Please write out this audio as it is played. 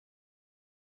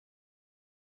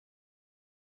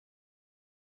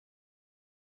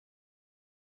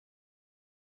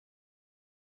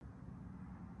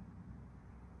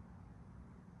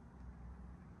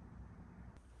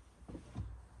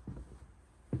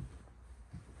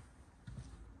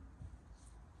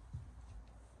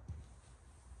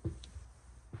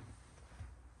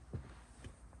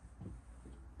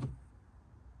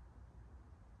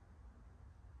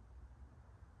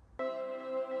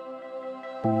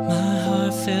My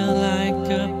heart felt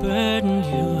like a burden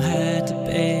you had to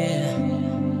bear,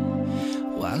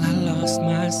 while I lost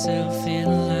myself in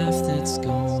life that's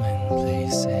going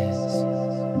places.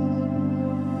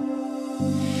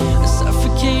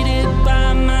 Suffocated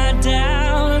by my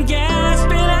doubt, I'm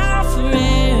gasping out for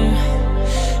air.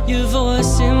 Your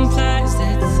voice implies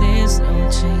that there's no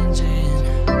changing.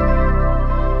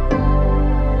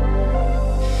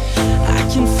 I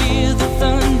can feel the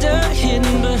thunder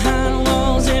hidden behind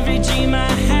walls. Every dream I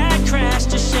had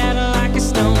crashed to shatter like a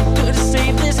stone. Could've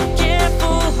saved this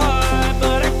careful heart,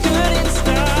 but I couldn't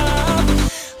stop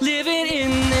living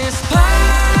in this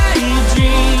pipe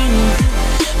dream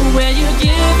where you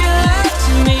give your life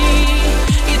to me.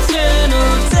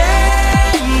 Eternal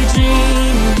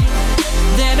daydream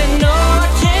that I know I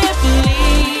can't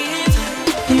believe.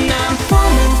 And I'm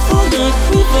falling for the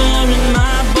quiver in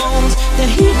my bones, the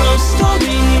hero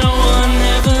story no one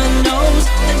ever knows.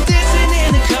 A dancing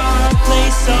in a car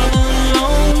place all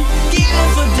alone, even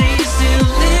for days still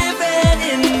living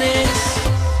in this.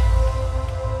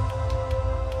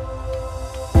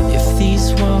 If these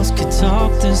walls could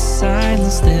talk, the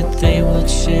silence that they would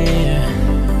share.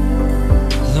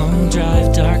 Long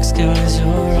drive, dark skies,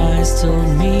 your eyes told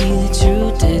me that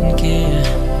you didn't care.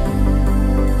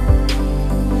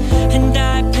 And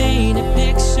I paint a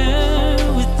picture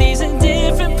with these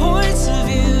indifferent points of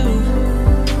view.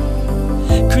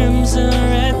 Crimson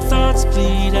red thoughts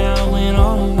bleed out when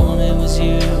all I wanted was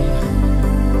you.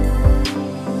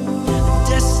 A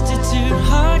destitute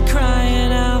heart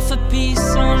crying out for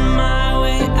peace on my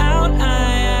way out.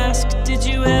 I ask, did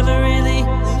you ever really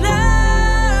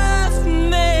love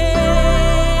me?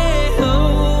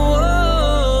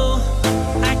 Oh,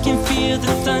 I can feel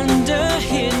the thunder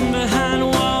hidden behind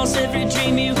walls. Every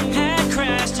dream you had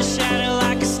crashed to shatter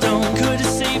like a stone. Could've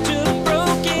saved your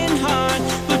broken heart,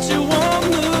 but you won't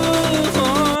move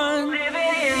on.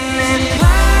 Living in this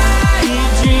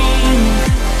pipe dream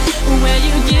where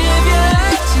you give your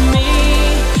life to me.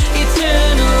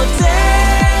 Eternal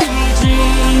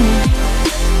daydream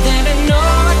that I know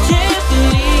I can't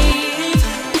believe.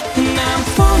 And I'm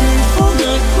falling for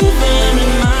the quiver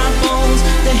in my bones,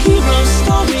 the hero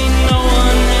story no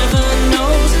one ever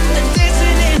knows. A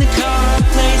dancing in a car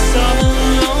place all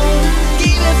alone,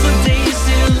 even for days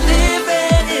still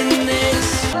living in this.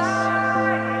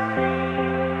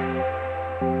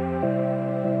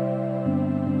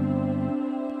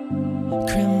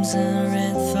 Crimson red